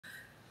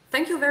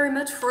Thank you very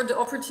much for the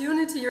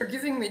opportunity you're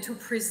giving me to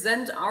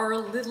present our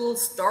little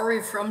story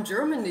from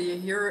Germany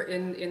here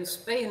in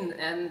Spain.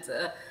 And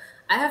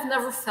I have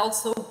never felt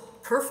so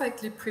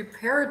perfectly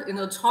prepared in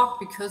a talk,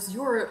 because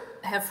you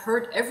have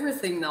heard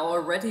everything now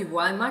already.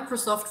 Why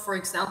Microsoft, for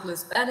example,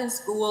 is bad in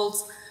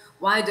schools,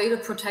 why data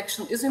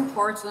protection is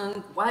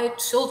important, why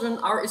children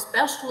are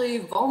especially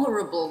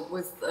vulnerable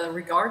with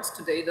regards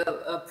to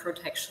data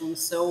protection.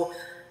 So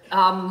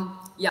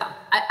yeah,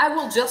 I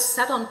will just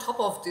set on top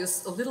of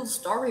this a little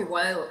story.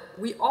 While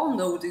we all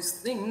know these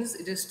things,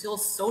 it is still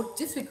so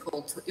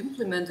difficult to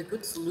implement a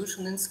good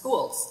solution in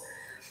schools.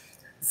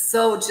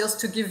 So just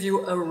to give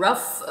you a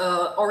rough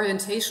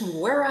orientation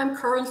where I'm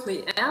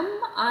currently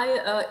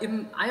I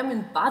am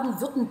in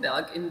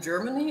Baden-Württemberg in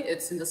Germany.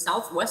 It's in the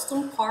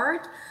southwestern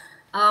part.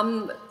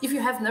 If you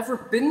have never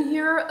been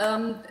here,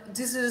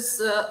 this is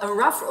a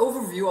rough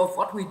overview of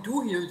what we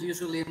do here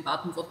usually in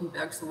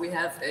Baden-Württemberg. So we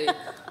have a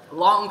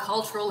long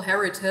cultural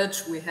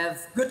heritage, we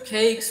have good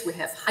cakes, we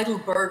have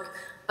Heidelberg,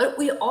 but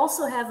we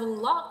also have a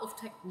lot of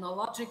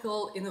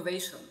technological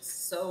innovations.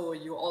 So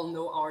you all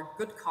know our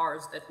good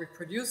cars that we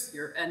produce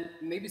here, and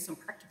maybe some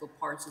practical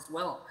parts as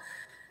well.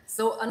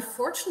 So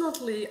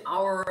unfortunately,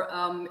 our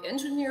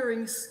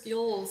engineering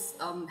skills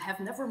have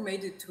never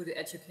made it to the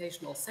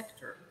educational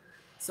sector.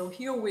 So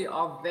here we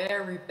are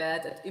very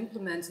bad at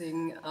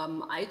implementing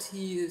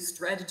IT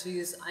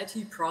strategies,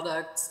 IT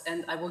products,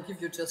 and I will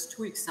give you just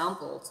two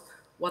examples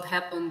what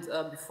happened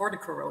before the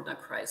Corona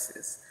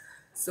crisis.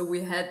 So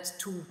we had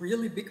two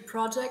really big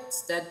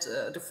projects that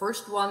the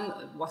first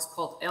one was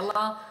called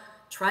Ella,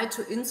 tried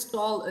to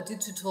install a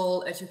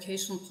digital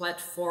education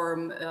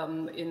platform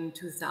in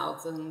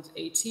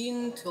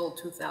 2018 till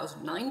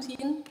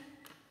 2019.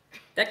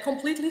 That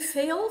completely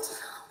failed.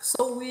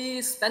 So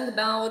we spent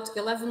about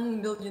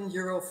 11 million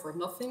euro for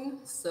nothing.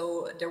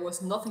 So there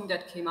was nothing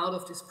that came out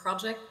of this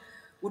project.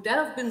 Would that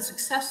have been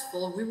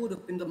successful, we would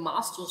have been the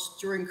masters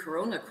during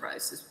Corona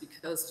crisis,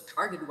 because the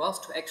target was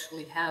to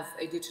actually have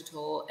a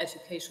digital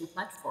education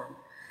platform.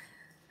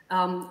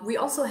 We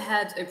also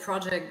had a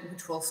project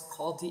which was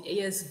called the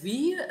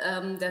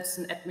ASV. That's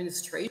an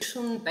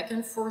administration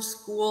backend for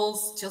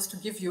schools, just to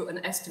give you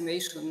an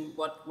estimation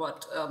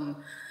what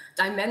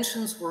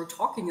dimensions we're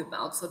talking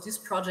about. So this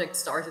project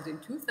started in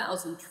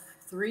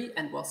 2003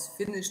 and was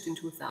finished in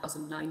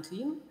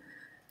 2019.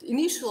 The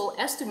initial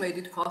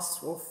estimated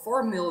costs were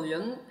 4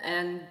 million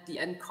and the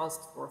end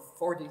costs were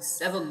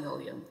 47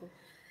 million.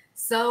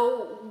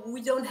 So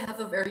we don't have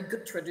a very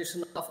good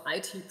tradition of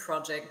IT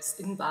projects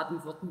in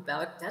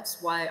Baden-Württemberg.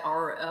 That's why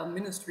our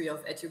Ministry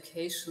of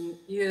Education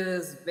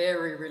is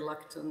very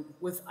reluctant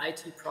with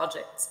IT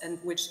projects, and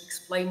which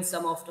explains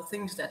some of the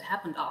things that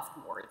happened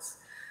afterwards.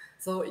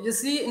 So you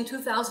see, in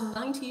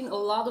 2019, a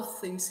lot of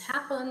things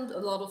happened, a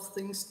lot of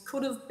things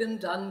could have been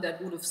done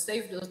that would have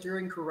saved us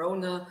during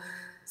Corona.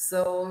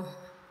 So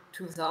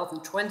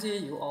 2020,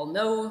 you all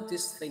know,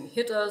 this thing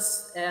hit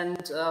us,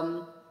 and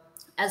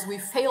as we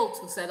failed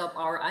to set up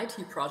our IT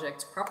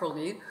projects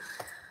properly,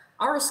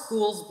 our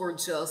schools were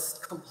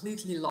just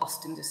completely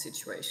lost in this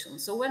situation.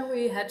 So when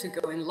we had to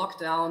go in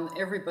lockdown,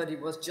 everybody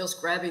was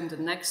just grabbing the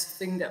next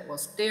thing that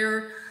was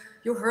there.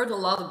 You heard a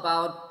lot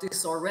about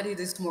this already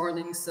this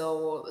morning.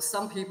 So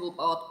some people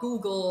bought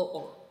Google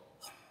or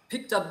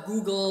picked up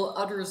Google,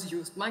 others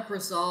used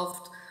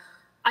Microsoft.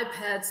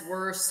 iPads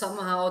were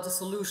somehow the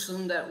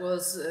solution that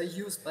was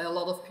used by a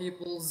lot of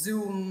people.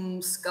 Zoom,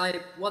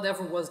 Skype,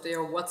 whatever was there,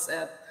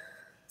 WhatsApp.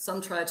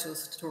 Some tried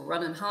just to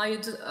run and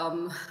hide.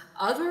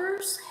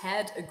 Others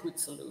had a good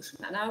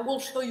solution, and I will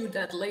show you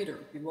that later,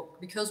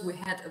 because we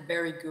had a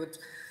very good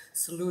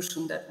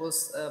solution that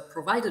was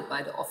provided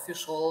by the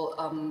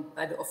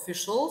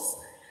officials.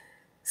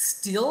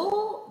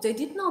 Still, they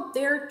did not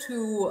dare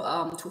to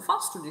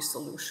foster this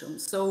solution.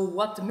 So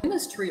what the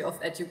Ministry of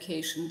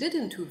Education did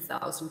in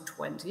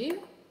 2020,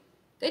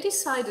 they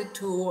decided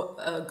to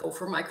go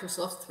for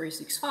Microsoft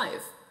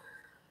 365.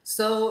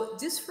 So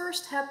this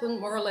first happened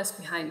more or less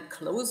behind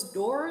closed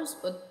doors,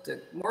 but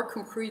the more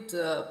concrete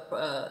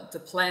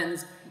the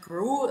plans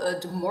grew,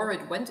 the more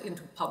it went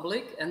into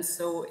public. And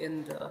so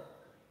in the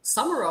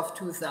summer of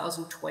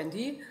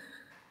 2020,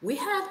 we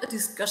had a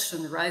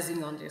discussion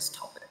rising on this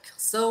topic.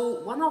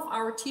 So one of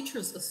our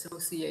teachers'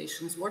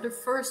 associations were the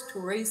first to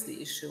raise the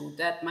issue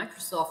that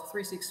Microsoft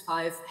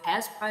 365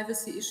 has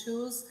privacy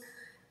issues,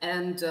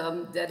 and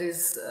that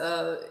is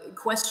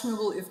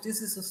questionable if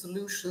this is a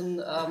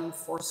solution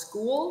for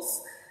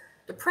schools.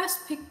 The press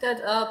picked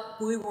that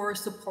up. We were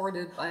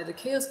supported by the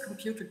Chaos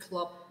Computer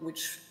Club,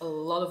 which a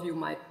lot of you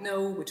might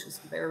know, which is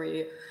a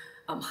very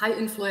high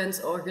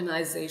influence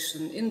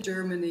organization in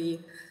Germany.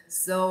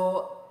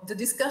 So the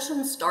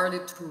discussion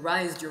started to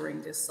rise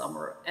during this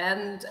summer.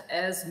 And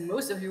as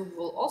most of you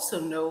will also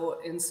know,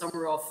 in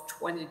summer of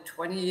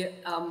 2020,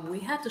 we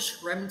had the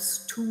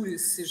Schrems II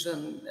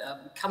decision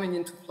coming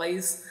into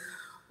place,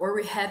 where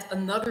we had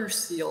another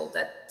seal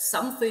that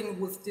something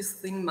with this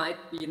thing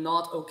might be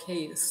not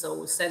okay.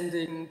 So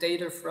sending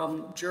data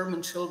from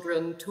German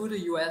children to the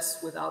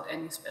US without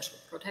any special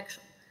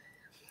protection.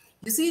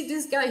 You see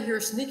this guy here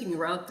sneaking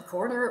around the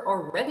corner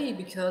already,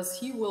 because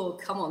he will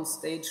come on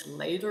stage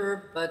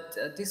later, but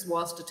this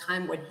was the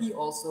time when he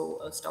also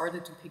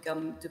started to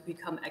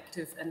become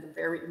active and a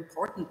very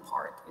important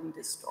part in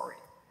this story.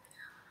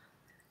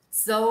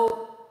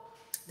 So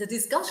the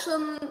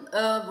discussion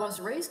was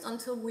raised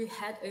until we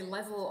had a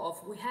level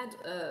of, we had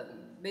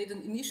made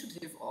an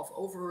initiative of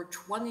over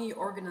 20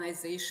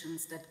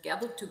 organizations that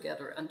gathered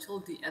together until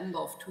the end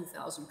of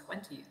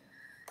 2020.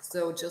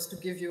 So just to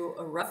give you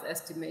a rough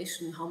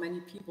estimation how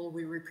many people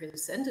we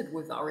represented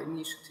with our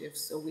initiative.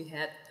 So we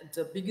had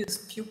the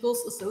biggest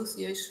pupils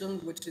association,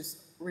 which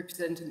is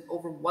representing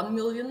over 1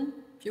 million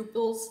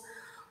pupils.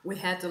 We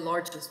had the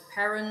largest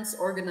parents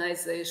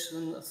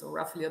organization, so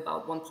roughly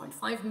about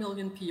 1.5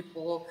 million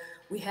people.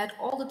 We had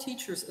all the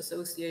teachers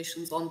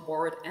associations on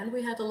board, and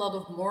we had a lot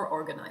of more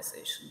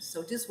organizations.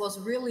 So this was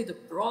really the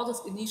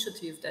broadest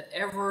initiative that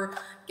ever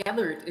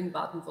gathered in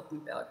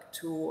Baden-Württemberg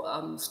to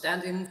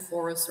stand in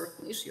for a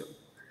certain issue.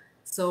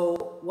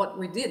 So what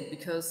we did,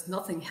 because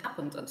nothing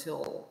happened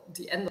until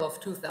the end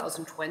of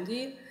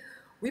 2020,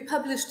 we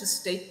published a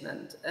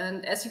statement,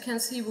 and as you can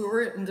see, we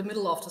were in the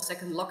middle of the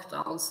second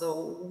lockdown,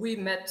 so we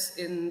met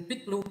in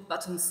big blue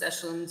button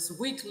sessions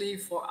weekly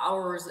for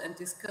hours and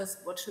discussed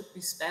what should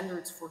be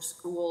standards for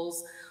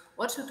schools,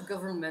 what should the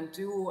government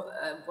do,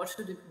 what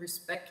should it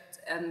respect,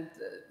 and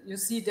you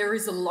see there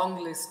is a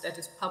long list that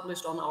is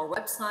published on our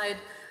website.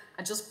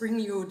 I just bring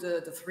you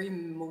the three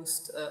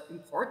most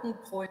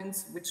important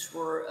points, which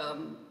were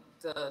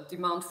the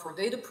demand for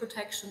data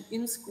protection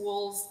in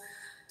schools,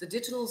 the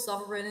digital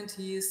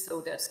sovereignty, so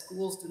that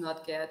schools do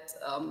not get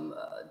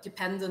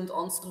dependent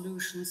on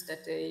solutions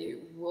that they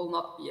will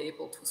not be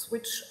able to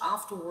switch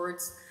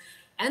afterwards,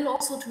 and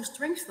also to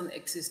strengthen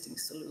existing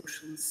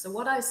solutions. So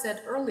what I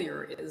said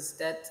earlier is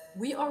that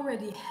we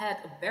already had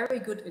a very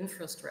good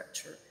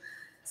infrastructure.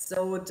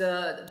 So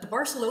the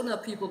Barcelona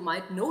people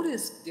might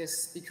notice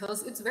this,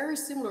 because it's very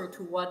similar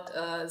to what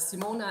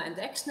Simona and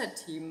the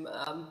Xnet team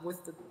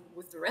with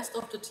the rest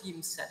of the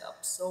team set up.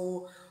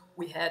 So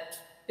we had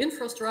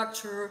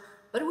infrastructure,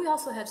 but we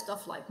also had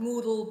stuff like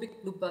Moodle,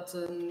 Big Blue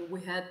Button,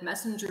 we had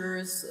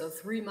messengers,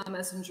 3Ma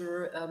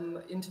Messenger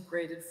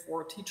integrated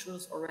for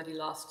teachers already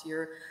last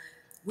year.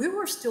 We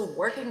were still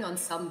working on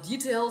some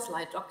details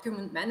like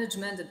document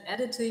management and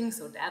editing,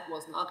 so that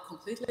was not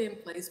completely in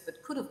place,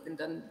 but could have been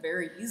done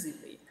very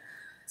easily.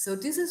 So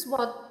this is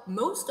what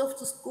most of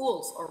the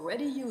schools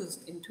already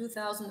used in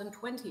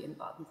 2020 in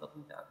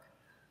Baden-Württemberg.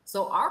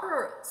 So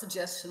our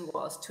suggestion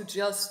was to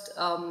just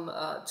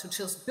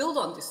build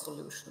on this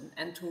solution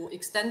and to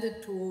extend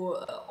it to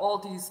all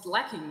these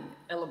lacking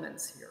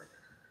elements here.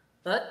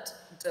 But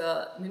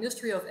the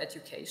Ministry of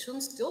Education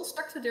still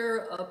stuck to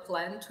their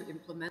plan to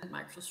implement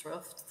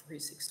Microsoft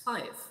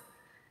 365.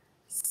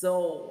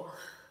 So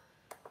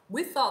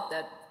we thought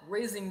that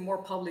raising more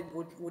public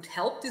would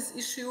help this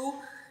issue,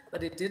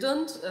 but it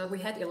didn't. We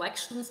had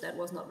elections, that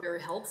was not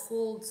very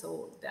helpful,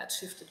 so that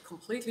shifted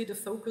completely the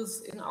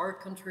focus in our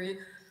country.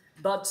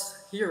 But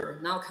here,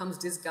 now comes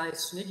this guy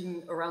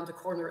sneaking around the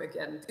corner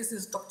again. This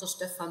is Dr.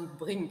 Stefan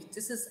Brink.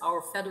 This is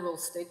our Federal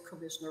State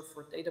Commissioner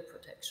for Data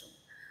Protection.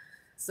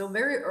 So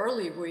very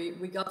early,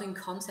 we got in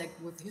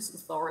contact with his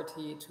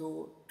authority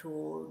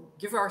to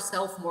give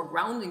ourselves more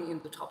grounding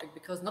in the topic,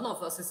 because none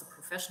of us is a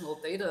professional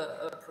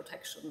data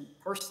protection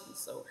person.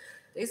 So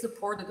they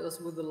supported us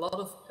with a lot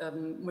of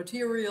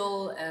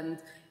material, and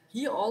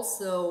he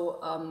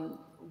also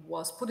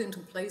was put into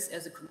place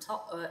as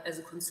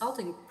a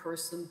consulting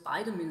person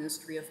by the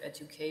Ministry of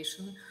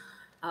Education,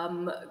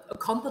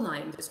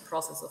 accompanying this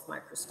process of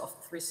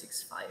Microsoft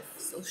 365.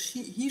 So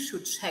he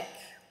should check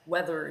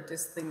whether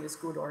this thing is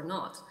good or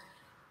not.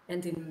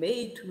 And in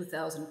May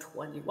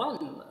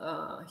 2021,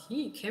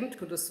 he came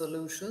to the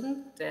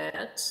solution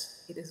that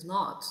it is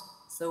not.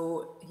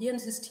 So he and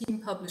his team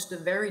published a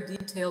very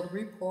detailed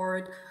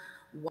report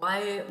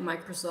why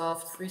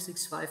Microsoft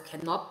 365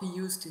 cannot be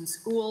used in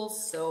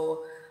schools.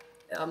 So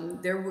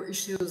there were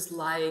issues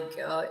like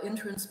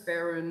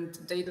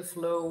intransparent data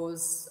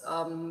flows,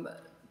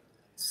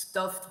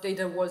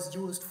 data was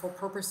used for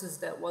purposes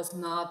that was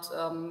not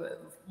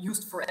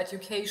used for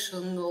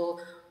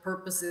educational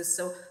purposes.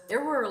 So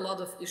there were a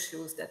lot of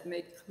issues that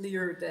made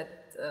clear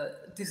that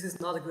this is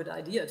not a good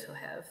idea to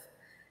have.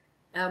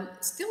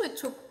 Still, it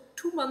took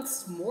 2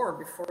 months more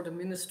before the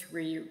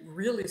ministry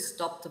really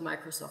stopped the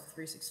Microsoft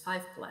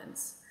 365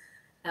 plans.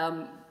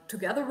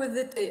 Together with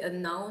it, they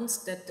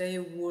announced that they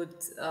would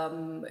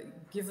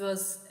give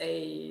us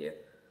a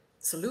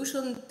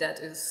solution that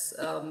is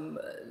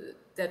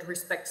that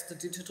respects the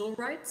digital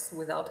rights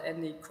without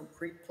any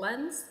concrete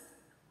plans.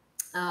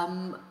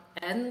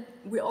 And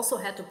we also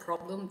had the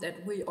problem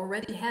that we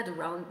already had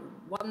around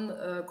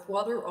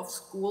 1/4 of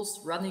schools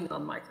running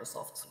on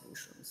Microsoft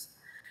solutions.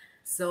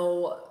 So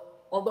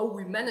although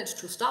we managed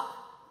to stop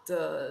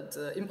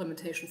the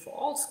implementation for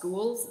all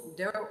schools,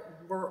 there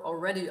were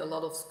already a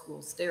lot of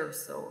schools there.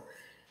 So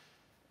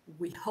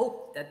we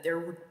hope that there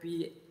would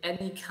be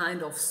any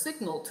kind of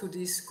signal to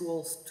these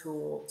schools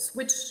to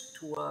switch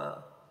to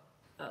a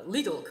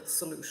legal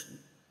solution,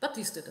 but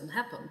this didn't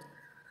happen.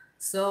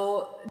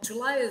 So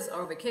July is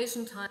our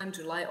vacation time,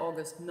 July,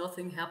 August,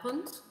 nothing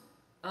happened.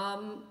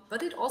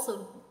 But it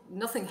also,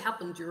 nothing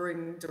happened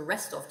during the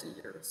rest of the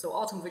year. So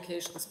autumn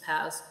vacations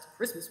passed,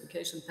 Christmas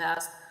vacation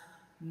passed,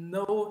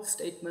 no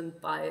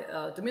statement by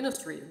the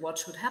ministry what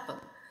should happen.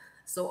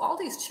 So all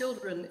these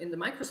children in the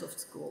Microsoft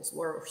schools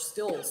were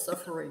still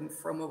suffering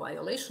from a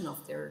violation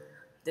of their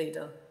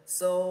data.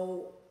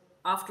 So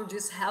after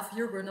this half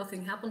year where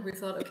nothing happened, we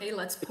thought, okay,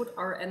 let's put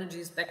our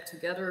energies back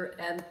together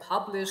and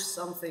publish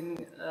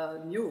something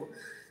new.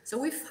 So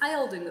we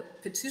filed a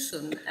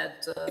petition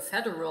at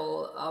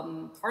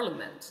federal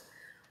parliament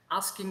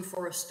asking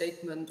for a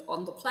statement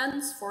on the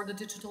plans for the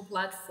digital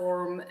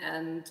platform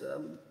and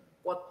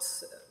what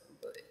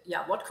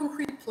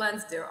concrete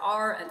plans there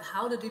are and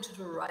how the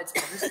digital rights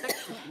are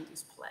respected in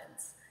these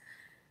plans.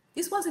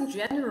 This was in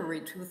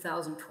January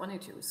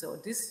 2022, so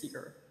this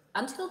year.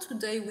 Until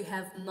today, we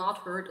have not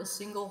heard a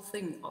single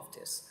thing of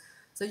this.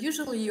 So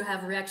usually you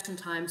have reaction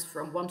times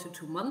from 1 to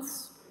 2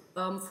 months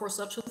for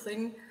such a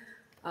thing.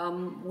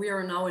 We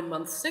are now in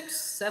month 6,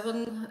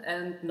 7,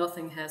 and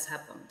nothing has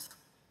happened.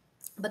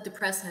 But the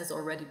press has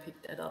already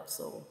picked that up,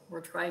 so we're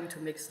trying to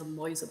make some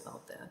noise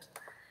about that.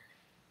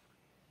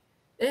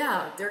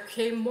 Yeah, there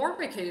came more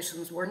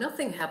vacations where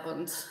nothing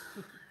happened.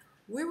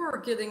 We were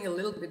getting a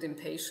little bit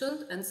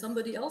impatient, and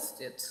somebody else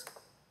did.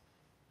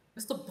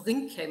 Mr.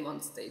 Brink came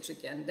on stage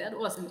again. That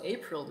was in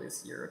April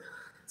this year.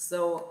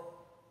 So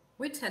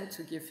we tend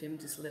to give him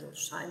this little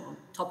shine on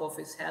top of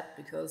his head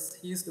because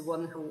he's the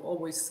one who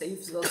always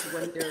saves us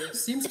when there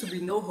seems to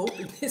be no hope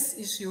in this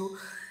issue.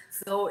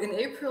 So in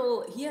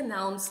April, he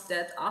announced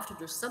that after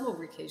the summer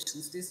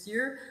vacations this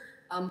year,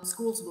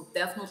 schools will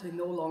definitely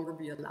no longer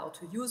be allowed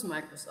to use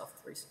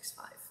Microsoft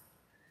 365.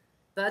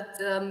 But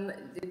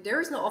there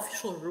is no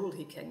official rule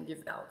he can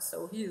give out,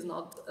 so he is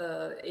not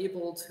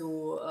able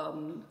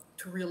to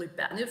really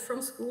ban it from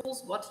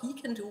schools. What he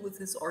can do with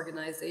his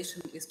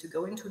organization is to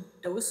go into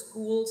those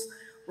schools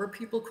where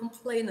people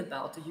complain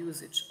about the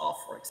usage of,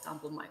 for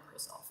example,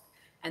 Microsoft.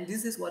 And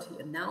this is what he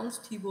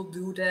announced. He will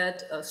do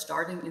that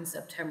starting in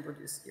September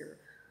this year,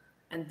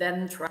 and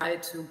then try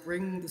to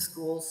bring the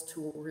schools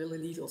to really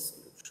legal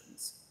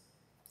solutions.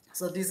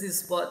 So this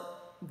is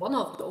one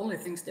of the only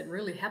things that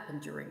really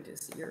happened during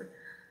this year.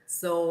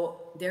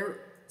 So there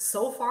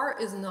so far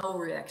is no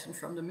reaction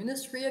from the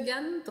ministry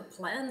again. The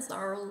plans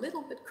are a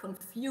little bit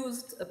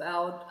confused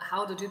about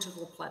how the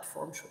digital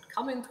platform should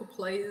come into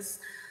place.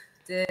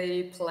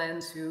 They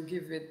plan to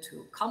give it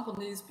to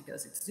companies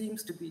because it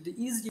seems to be the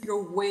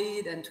easier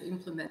way than to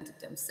implement it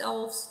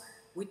themselves.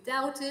 We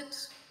doubt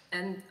it,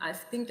 and I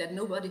think that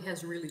nobody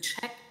has really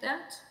checked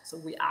that. So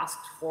we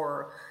asked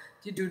for,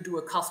 did you do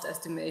a cost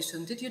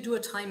estimation? Did you do a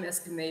time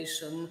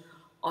estimation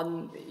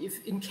on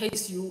if in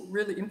case you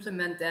really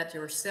implement that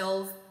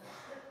yourself?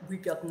 We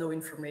got no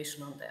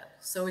information on that.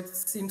 So it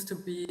seems to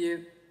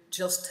be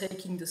just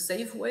taking the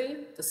safe way,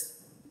 the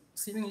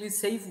seemingly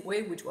safe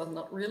way, which was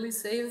not really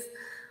safe.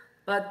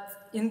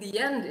 But in the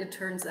end, it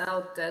turns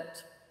out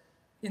that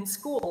in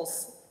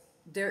schools,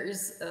 there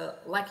is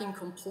lacking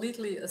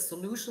completely a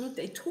solution.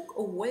 They took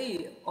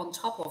away on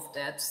top of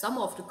that some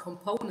of the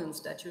components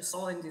that you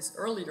saw in this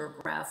earlier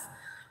graph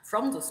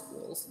from the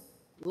schools.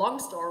 Long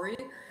story,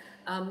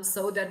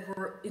 so that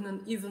we're in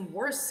an even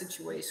worse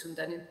situation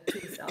than in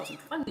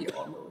 2020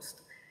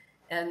 almost.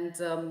 And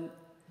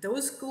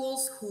those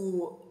schools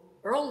who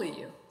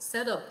early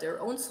set up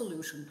their own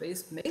solution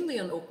based mainly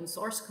on open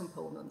source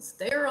components,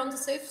 they are on the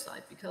safe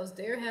side because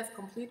they have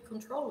complete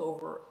control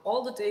over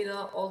all the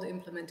data, all the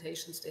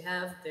implementations they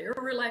have. They're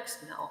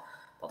relaxed now,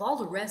 but all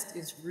the rest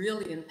is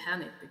really in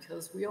panic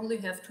because we only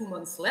have 2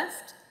 months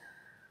left.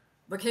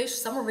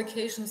 Summer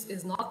vacations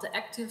is not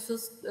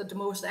the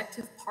most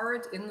active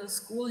part in the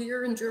school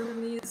year in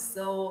Germany.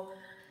 So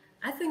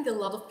I think a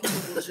lot of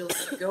people will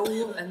just go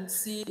and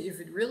see if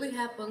it really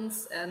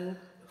happens, and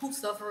who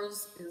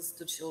suffers is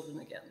the children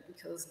again,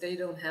 because they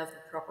don't have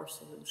a proper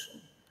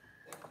solution.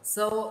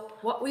 So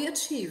what we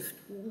achieved,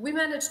 we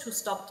managed to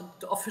stop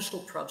the official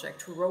project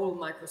to roll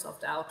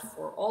Microsoft out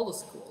for all the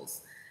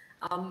schools.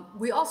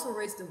 We also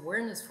raised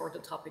awareness for the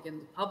topic in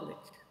the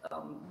public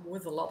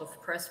with a lot of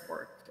press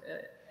work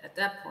at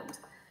that point.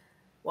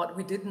 What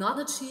we did not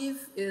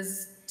achieve is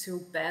to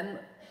ban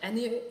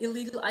any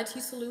illegal IT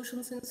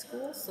solutions in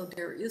schools. So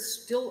there is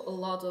still a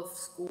lot of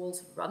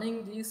schools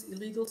running these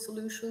illegal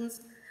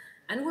solutions.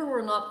 And we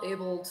were not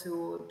able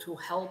to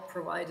help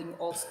providing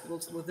all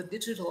schools with a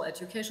digital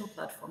education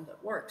platform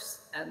that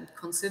works. And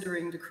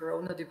considering the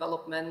Corona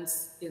developments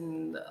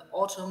in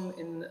autumn,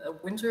 in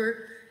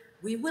winter,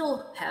 we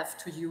will have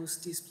to use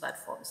these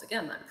platforms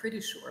again, I'm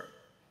pretty sure.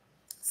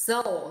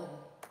 So,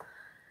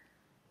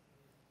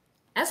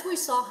 as we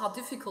saw how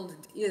difficult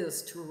it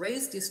is to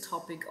raise this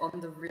topic on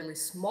the really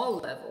small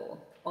level,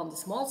 on the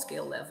small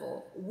scale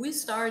level, we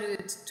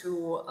started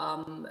to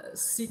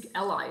seek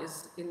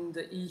allies in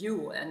the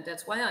EU. And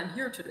that's why I'm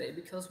here today,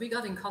 because we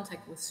got in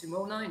contact with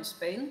Simona in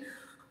Spain,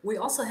 We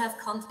also have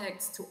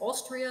contacts to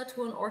Austria,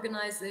 to an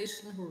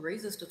organization who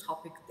raises the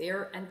topic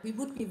there, and we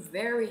would be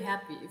very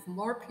happy if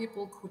more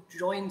people could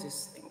join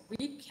this thing.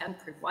 We can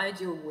provide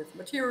you with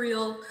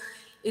material.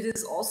 It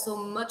is also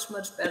much,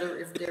 much better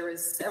if there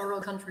is several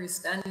countries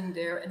standing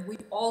there, and we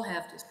all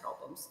have these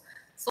problems.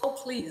 So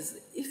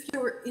please, if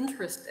you're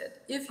interested,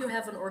 if you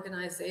have an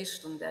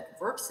organization that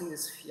works in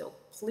this field,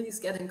 please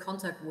get in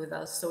contact with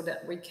us so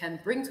that we can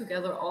bring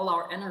together all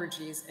our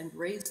energies and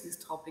raise this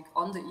topic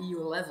on the EU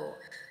level.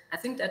 I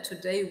think that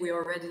today we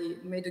already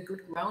made a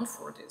good ground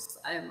for this.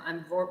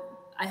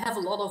 I have a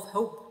lot of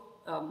hope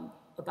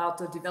about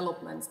the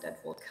developments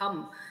that will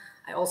come.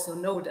 I also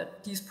know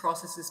that these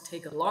processes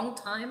take a long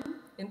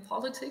time in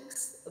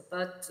politics,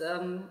 but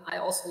I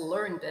also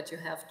learned that you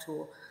have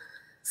to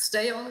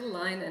stay on the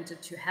line and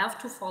that you have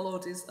to follow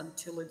this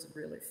until it's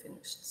really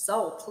finished.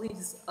 So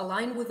please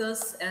align with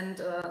us and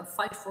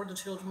fight for the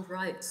children's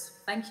rights.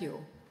 Thank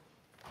you.